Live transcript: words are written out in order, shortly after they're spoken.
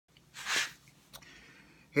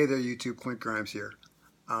Hey there YouTube, Clint Grimes here.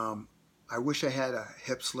 I wish I had a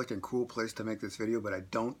hip, slick, and cool place to make this video, but I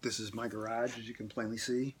don't. This is my garage, as you can plainly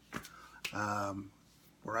see.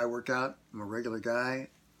 Where I work out, I'm a regular guy.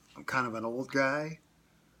 I'm kind of an old guy.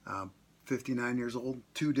 59 years old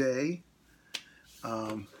today.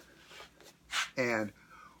 And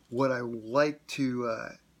what I like to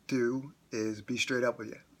do is be straight up with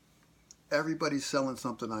you. Everybody's selling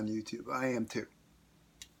something on YouTube. I am too.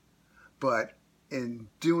 But in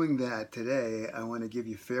doing that today, I want to give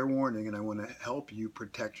you fair warning and I want to help you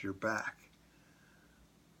protect your back.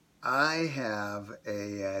 I have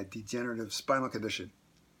a degenerative spinal condition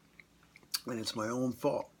and it's my own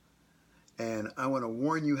fault. And I want to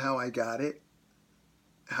warn you how I got it,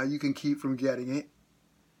 how you can keep from getting it,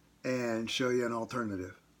 and show you an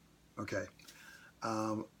alternative. Okay.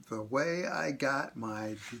 The way I got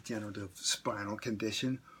my degenerative spinal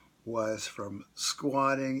condition was from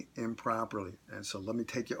squatting improperly. And so let me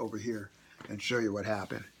take you over here and show you what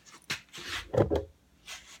happened.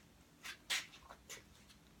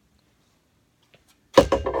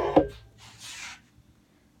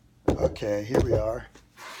 Okay, here we are.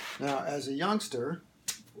 Now, as a youngster,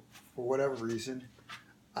 for whatever reason,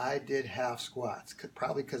 I did half squats,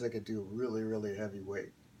 probably because I could do really, really heavy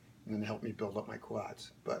weight and it helped me build up my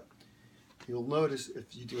quads. But you'll notice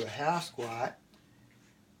if you do a half squat,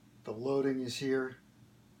 the loading is here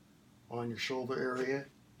on your shoulder area.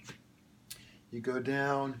 You go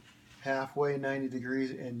down halfway, 90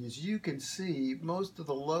 degrees, and as you can see, most of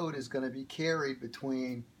the load is going to be carried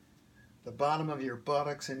between the bottom of your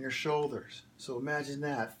buttocks and your shoulders. So imagine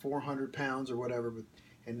that, 400 pounds or whatever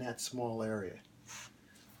in that small area.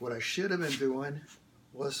 What I should have been doing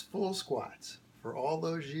was full squats for all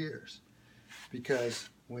those years, because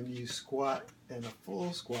when you squat in a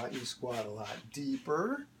full squat, you squat a lot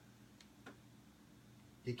deeper.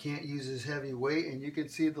 You can't use as heavy weight, and you can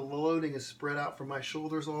see the loading is spread out from my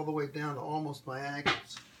shoulders all the way down to almost my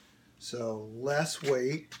ankles. So less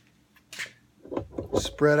weight,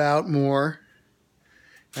 spread out more,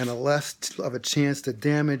 and a less of a chance to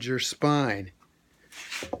damage your spine.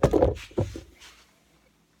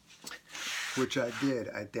 Which I did.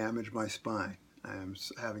 I damaged my spine. I am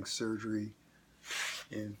having surgery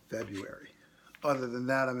in February. Other than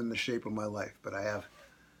that, I'm in the shape of my life, but I have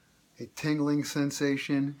a tingling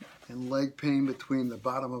sensation and leg pain between the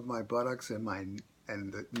bottom of my buttocks and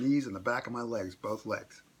the knees and the back of my legs, both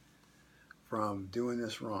legs, from doing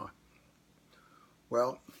this wrong.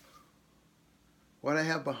 Well, what I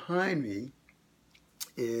have behind me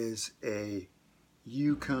is a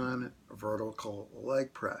Yukon vertical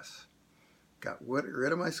leg press. Got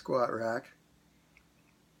rid of my squat rack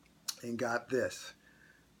and got this.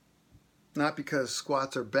 Not because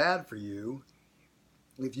squats are bad for you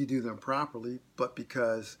if you do them properly, but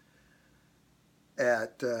because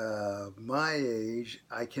at my age,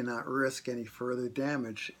 I cannot risk any further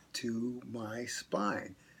damage to my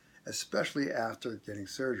spine, especially after getting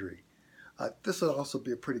surgery. This would also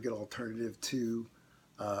be a pretty good alternative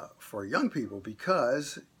for young people,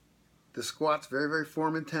 because the squat's very, very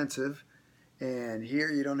form intensive, and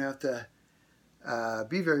here you don't have to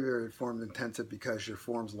be very, very form intensive because your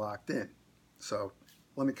form's locked in. So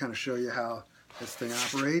let me kind of show you how this thing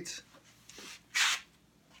operates.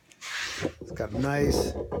 It's got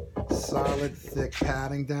nice, solid, thick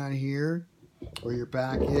padding down here where your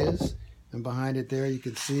back is, and behind it there you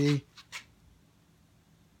can see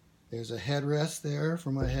there's a headrest there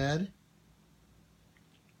for my head.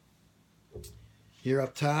 Here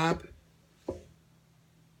up top, a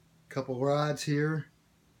couple rods here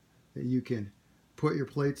that you can put your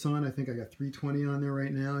plates on. I think I got 320 on there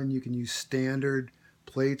right now, and you can use standard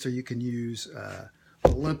plates or you can use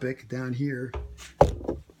Olympic down here.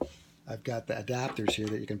 I've got the adapters here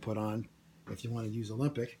that you can put on if you want to use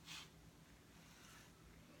Olympic.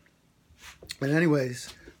 But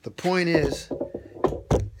anyways, the point is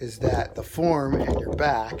that the form and your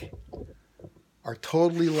back are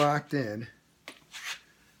totally locked in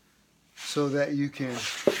so that you can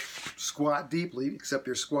squat deeply, except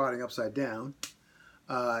you're squatting upside down,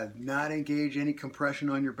 not engage any compression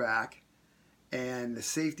on your back, and the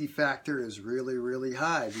safety factor is really, really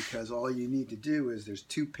high, because all you need to do is there's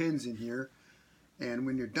 2 pins in here, and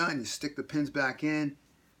when you're done, you stick the pins back in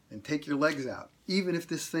and take your legs out. Even if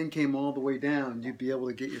this thing came all the way down, you'd be able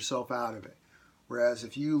to get yourself out of it. Whereas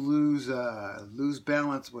if you lose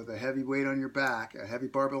balance with a heavy weight on your back, a heavy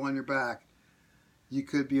barbell on your back, you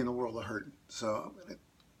could be in the world of hurting. So I'm going to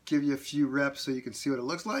give you a few reps so you can see what it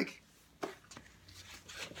looks like.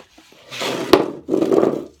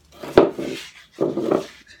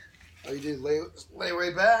 All you do is lay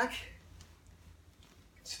way back,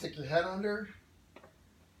 stick your head under,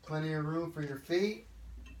 plenty of room for your feet.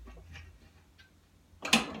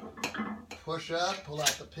 Push up, pull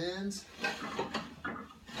out the pins,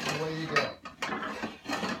 and away you go.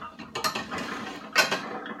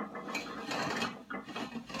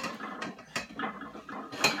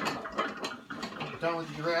 When you're done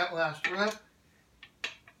with your last rep,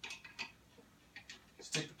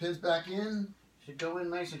 stick the pins back in. Should go in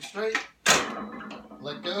nice and straight.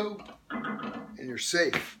 Let go, and you're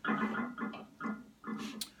safe.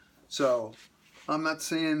 So, I'm not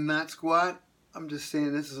saying not squat. I'm just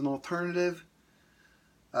saying this is an alternative.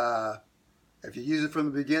 If you use it from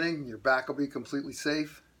the beginning, your back will be completely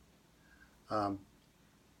safe.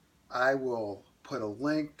 I will put a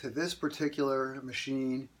link to this particular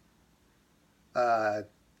machine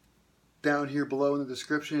down here below in the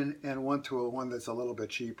description, and one to one that's a little bit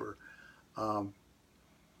cheaper.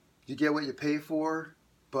 You get what you pay for,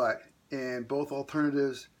 but in both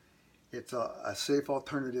alternatives, it's a safe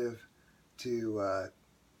alternative to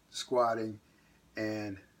squatting,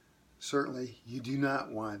 and certainly you do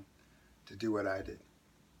not want to do what I did.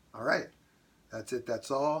 All right, that's it.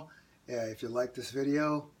 That's all. If you like this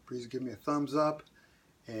video, please give me a thumbs up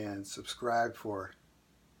and subscribe for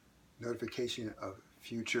notification of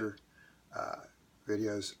future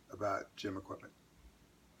videos about gym equipment.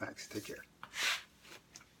 Thanks. Take care.